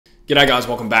G'day guys,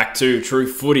 welcome back to True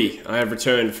Footy. I have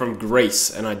returned from Greece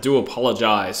and I do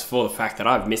apologise for the fact that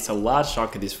I've missed a large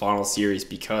chunk of this final series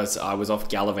because I was off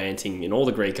gallivanting in all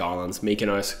the Greek islands.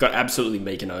 Mykonos, got absolutely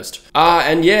Mykonosed.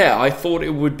 And yeah, I thought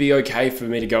it would be okay for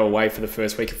me to go away for the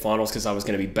first week of finals because I was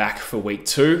going to be back for week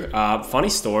 2. Funny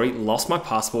story, lost my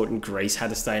passport in Greece, had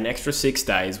to stay an extra 6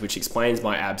 days, which explains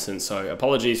my absence. So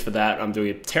apologies for that. I'm doing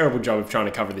a terrible job of trying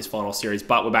to cover this final series,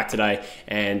 but we're back today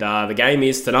and the game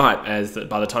is tonight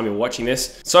by the time you're watching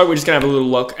this. So we're just gonna have a little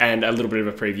look and a little bit of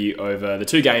a preview over the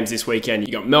 2 games this weekend.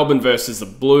 You got Melbourne versus the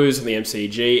Blues in the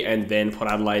MCG, and then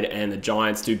Port Adelaide and the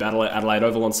Giants do battle at Adelaide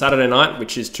Oval on Saturday night,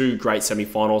 which is 2 great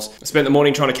semi-finals. I spent the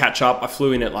morning trying to catch up. I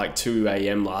flew in at like 2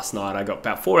 AM last night. I got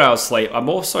about 4 hours sleep. I'm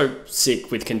also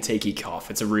sick with Kentucky cough.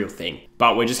 It's a real thing.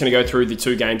 But we're just going to go through the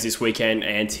 2 games this weekend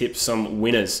and tip some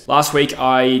winners. Last week,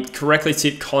 I correctly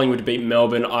tipped Collingwood to beat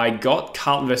Melbourne. I got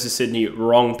Carlton versus Sydney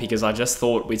wrong because I just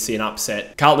thought we'd see an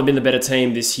upset. Carlton have been the better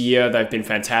team this year. They've been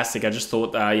fantastic. I just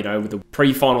thought, with the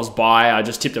pre-finals bye, I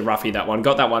just tipped a roughie that one.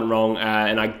 Got that one wrong.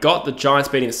 And I got the Giants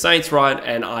beating the Saints right.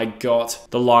 And I got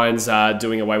the Lions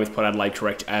doing away with Port Adelaide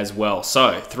correct as well.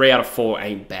 So 3 out of 4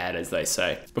 ain't bad, as they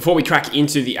say. Before we crack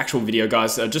into the actual video,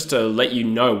 guys, just to let you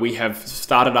know, we have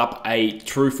started up a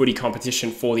True Footy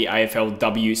competition for the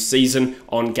AFLW season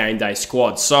on Game Day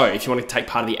Squad. So if you want to take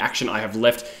part of the action, I have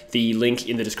left the link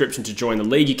in the description to join the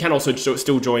league. You can also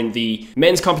still join the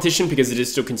men's competition because it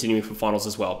is still continuing for finals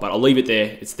as well, but I'll leave it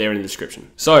there. It's there in the description.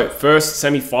 So first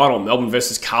semi-final, Melbourne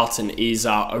versus Carlton is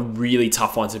a really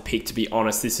tough one to pick, to be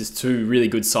honest. This is 2 really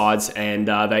good sides and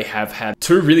they have had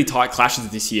 2 really tight clashes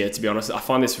this year, to be honest. I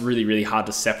find this really hard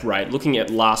to separate. Looking at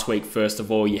last week, first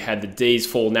of all, you had the D's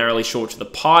fall narrowly short to the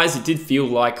Pies. It did feel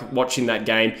like watching that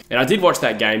game, and I did watch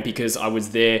that game because I was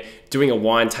there doing a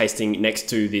wine tasting next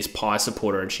to this Pie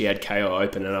supporter, and she had KO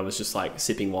open, and I was just like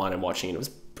sipping wine and watching, and it was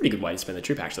pretty good way to spend the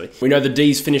trip, actually. We know the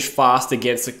D's finished fast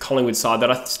against the Collingwood side that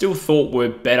I still thought were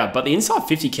better, but the inside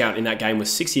 50 count in that game was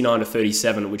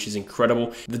 69-37, which is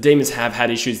incredible. The Demons have had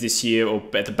issues this year, or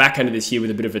at the back end of this year, with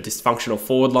a bit of a dysfunctional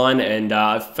forward line, and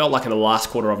I felt like in the last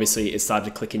quarter, obviously, it started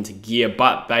to click into gear,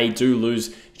 but they do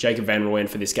lose Jacob van Rooyen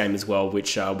for this game as well,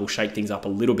 which will shake things up a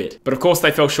little bit. But of course, they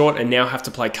fell short and now have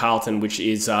to play Carlton, which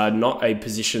is not a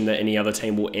position that any other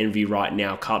team will envy right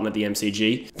now. Carlton at the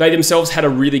MCG. They themselves had a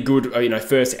really good,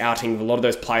 first outing. A lot of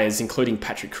those players, including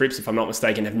Patrick Cripps, if I'm not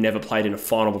mistaken, have never played in a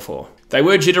final before. They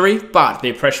were jittery, but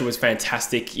their pressure was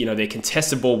fantastic. Their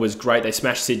contested ball was great. They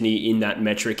smashed Sydney in that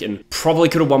metric and probably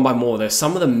could have won by more. Though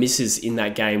some of the misses in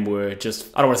that game were just,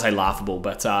 I don't want to say laughable,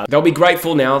 but they'll be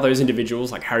grateful now, those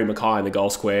individuals like Harry Mackay in the goal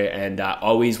square, and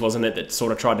Owies, wasn't it, that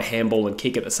sort of tried to handball and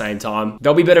kick at the same time.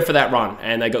 They'll be better for that run,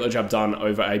 and they got the job done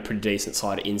over a pretty decent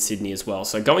side in Sydney as well.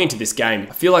 So going into this game,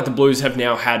 I feel like the Blues have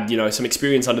now had, some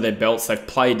experience under their belts. They've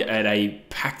played at a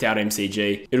packed out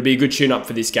MCG. It'll be a good tune-up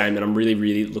for this game, and I'm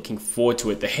really looking forward to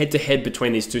it. The head-to-head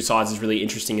between these 2 sides is really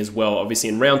interesting as well. Obviously,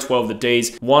 in round 12, the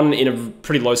D's won in a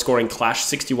pretty low-scoring clash,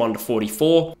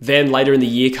 61-44. Then later in the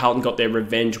year, Carlton got their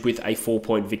revenge with a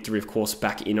 4-point victory, of course,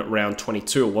 back in round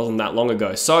 22. It wasn't that long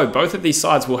ago. So both of these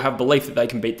sides will have belief that they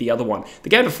can beat the other one. The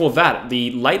game before that,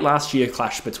 the late last year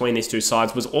clash between these 2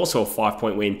 sides, was also a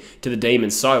 5-point win to the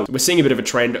Demons. So we're seeing a bit of a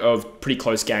trend of pretty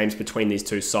close games between these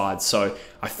 2 sides. So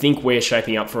I think we're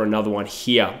shaping up for another one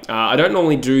here. I don't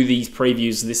normally do these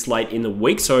previews this late in the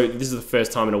week, so this is the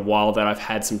first time in a while that I've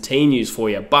had some team news for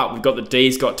you. But we've got the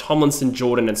D's, got Tomlinson,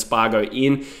 Jordan, and Spargo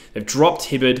in. They've dropped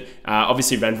Hibberd.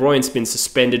 Obviously, Van Rooyen's been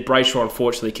suspended. Brayshaw,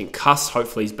 unfortunately, concussed.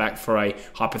 Hopefully, he's back for a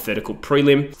hypothetical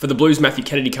prelim. For the Blues, Matthew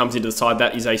Kennedy comes into the side.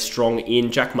 That is a strong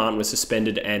in. Jack Martin was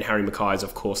suspended, and Harry Mackay is,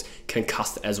 of course,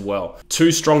 concussed as well.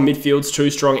 2 strong midfields, 2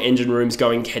 strong engine rooms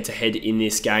going head-to-head in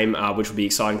this game, which will be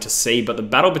exciting to see. But the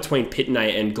battle between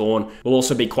Pitney and Gawn will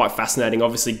also be quite fascinating.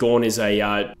 Obviously, Gawn is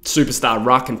a superstar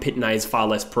ruck, and Pitney is far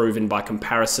less proven by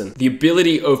comparison. The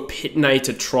ability of Pitney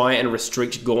to try and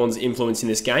restrict Gawn's influence in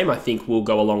this game, I think, will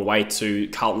go a long way to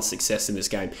Carlton's success in this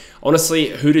game. Honestly,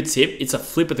 who to tip? It's a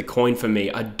flip of the coin for me.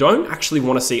 I don't actually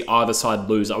want to see either side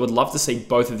lose. I would love to see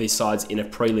both of these sides in a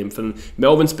prelim. From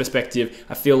Melbourne's perspective,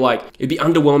 I feel like it'd be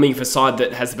underwhelming for a side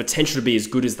that has the potential to be as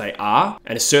good as they are,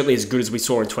 and is certainly as good as we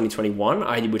saw in 2021.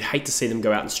 I would hate to see them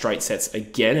go out in straight sets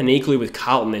again. And equally with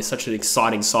Carlton, they're such an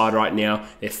exciting side right now.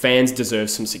 Their fans deserve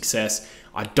some success.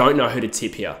 I don't know who to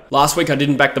tip here. Last week, I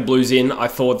didn't back the Blues in. I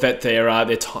thought that their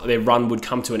run would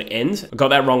come to an end. I got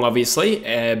that wrong, obviously,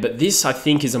 but this, I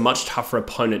think, is a much tougher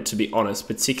opponent, to be honest,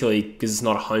 particularly because it's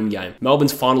not a home game.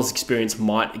 Melbourne's finals experience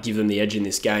might give them the edge in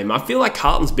this game. I feel like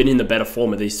Carlton's been in the better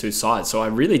form of these 2 sides, so I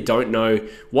really don't know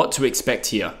what to expect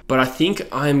here. But I think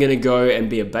I'm going to go and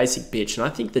be a basic bitch, and I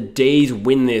think the D's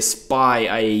win this by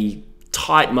a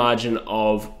tight margin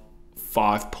of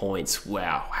 5 points.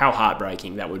 Wow, how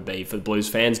heartbreaking that would be for the Blues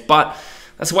fans, but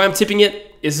that's the way I'm tipping it.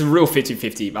 It's a real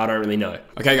 50-50, I don't really know.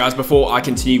 Okay guys, before I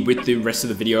continue with the rest of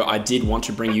the video, I did want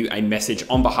to bring you a message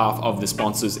on behalf of the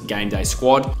sponsors, Game Day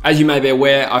Squad. As you may be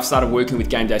aware, I've started working with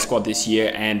Game Day Squad this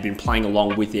year and been playing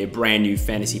along with their brand new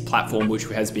fantasy platform, which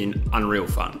has been unreal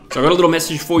fun. So I got a little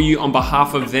message for you on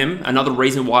behalf of them. Another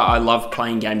reason why I love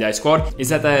playing Game Day Squad is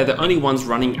that they're the only ones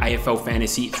running AFL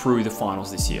Fantasy through the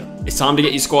finals this year. It's time to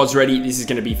get your squads ready. This is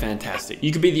gonna be fantastic.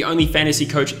 You could be the only fantasy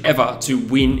coach ever to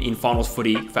win in finals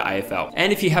footy for AFL.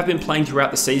 And if you have been playing throughout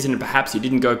the season and perhaps you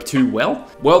didn't go too well,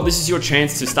 this is your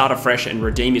chance to start afresh and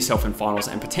redeem yourself in finals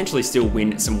and potentially still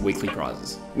win some weekly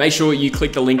prizes. Make sure you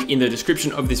click the link in the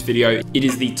description of this video. It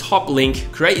is the top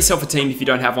link. Create yourself a team if you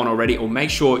don't have one already, or make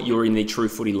sure you're in the True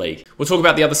Footy League. We'll talk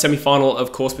about the other semi-final,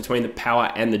 of course, between the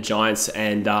Power and the Giants,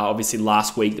 and obviously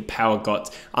last week the Power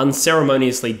got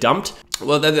unceremoniously dumped.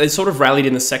 Well, they sort of rallied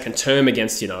in the second term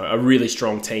against, a really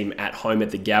strong team at home at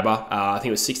the Gabba. I think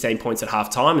it was 16 points at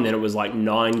halftime, and then it was like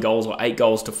 9 goals or 8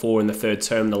 goals to 4 in the third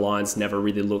term. The Lions never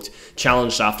really looked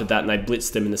challenged after that, and they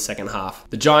blitzed them in the second half.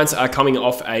 The Giants are coming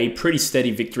off a pretty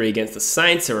steady victory against the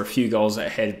Saints. There were a few goals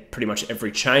ahead pretty much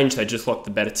every change. They just looked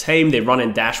the better team. Their run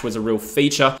and dash was a real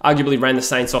feature. Arguably ran the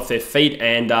Saints off their feet,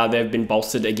 and they've been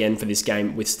bolstered again for this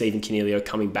game with Stephen Cornelio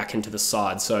coming back into the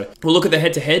side. So we'll look at the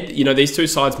head-to-head. These two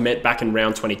sides met back in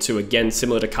round 22. Again,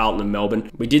 similar to Carlton and Melbourne.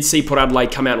 We did see Port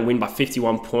Adelaide come out and win by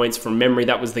 51 points. From memory,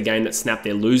 that was the game that snapped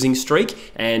their losing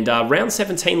streak. And round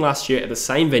 17 last year at the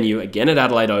same venue, again at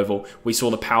Adelaide Oval, we saw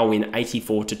the Power win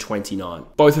 84-29.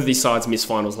 Both of these sides missed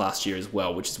finals last year as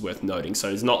well, which is worth noting. So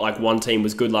it's not like one team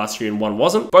was good last year and one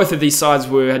wasn't. Both of these sides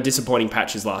had disappointing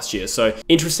patches last year. So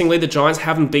interestingly, the Giants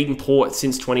haven't beaten Port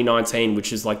since 2019,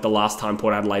 which is like the last time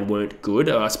Port Adelaide weren't good.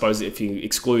 I suppose if you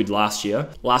exclude last year.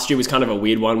 Last year was kind of a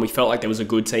weird one. We felt like there was a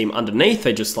good team underneath.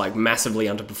 They just like massively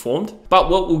underperformed. But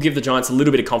what will give the Giants a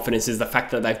little bit of confidence is the fact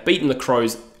that they've beaten the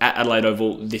Crows at Adelaide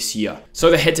Oval this year.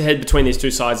 So the head-to-head between these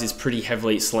two sides is pretty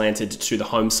heavily slanted to the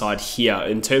home side here.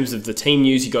 In terms of the team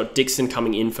news, you got Dixon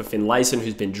coming in for Finlayson,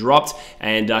 who's been dropped,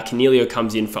 and Cornelio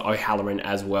comes in for O'Halloran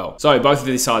as well. So both of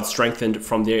these sides strengthened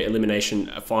from their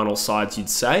elimination final sides, you'd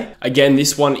say. Again,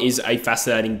 this one is a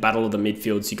fascinating battle of the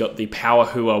midfields. You got the Power,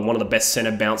 who are one of the best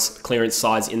centre bounce clearance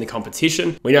sides in the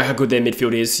competition. We know how good their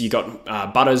midfield is. You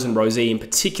got Butters and Rosie in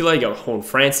particular. You got Horn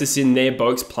Francis in there,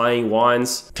 Boakes playing,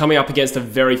 Wines coming up against a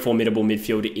very formidable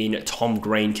midfield in Tom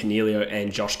Green, Cornelio,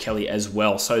 and Josh Kelly as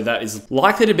well. So that is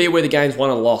likely to be where the game's won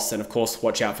and lost. And of course,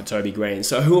 watch out for Toby Green.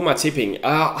 So who am I tipping?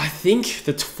 I think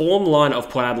the form line of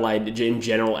Port Adelaide in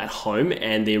general at home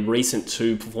and their recent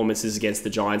 2 performances against the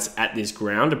Giants at this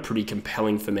ground are pretty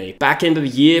compelling for me. Back end of the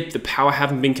year, the Power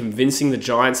haven't been convincing. The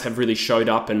Giants have really showed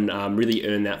up and really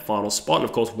earned that final spot, and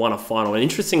of course won a final. And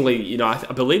interestingly,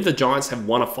 I believe the Giants have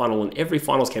won a final in every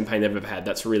finals campaign they've ever had.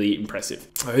 That's really impressive.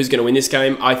 Who's going to win this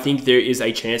game? I think there is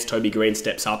a chance Toby Green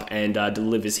steps up and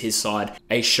delivers his side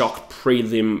a shock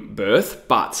prelim berth,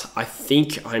 but I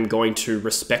think I'm going to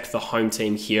respect the home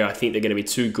team here. I think they're going to be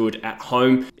too good at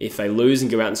home. If they lose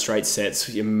and go out in straight sets,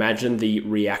 imagine the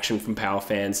reaction from Power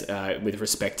fans with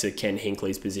respect to Ken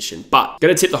Hinckley's position. But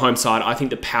going to tip the home side. I think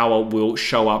the Power will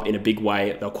show up in a big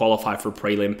way. They'll qualify for a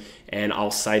prelim, and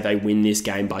I'll say they win this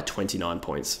game by 29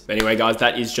 points. But anyway, guys,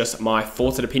 that is just my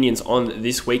thoughts and opinions on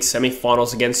this week's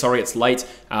semi-finals. Again, sorry it's late,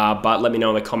 but let me know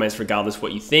in the comments regardless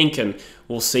what you think, and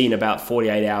we'll see in about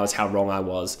 48 hours how wrong I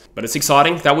was. But it's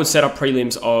exciting. That would set up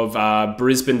prelims of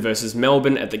Brisbane versus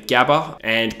Melbourne at the Gabba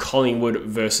and Collingwood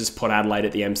versus Port Adelaide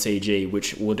at the MCG,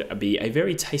 which would be a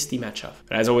very tasty matchup.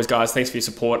 But as always, guys, thanks for your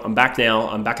support. I'm back now.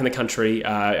 I'm back in the country.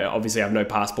 Obviously, I have no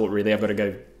passport, really. I've got to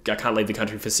go. I can't leave the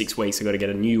country for 6 weeks. I've got to get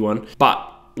a new one. But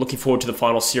looking forward to the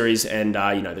final series and,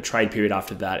 the trade period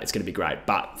after that. It's going to be great.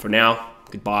 But for now,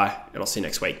 goodbye, and I'll see you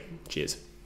next week. Cheers.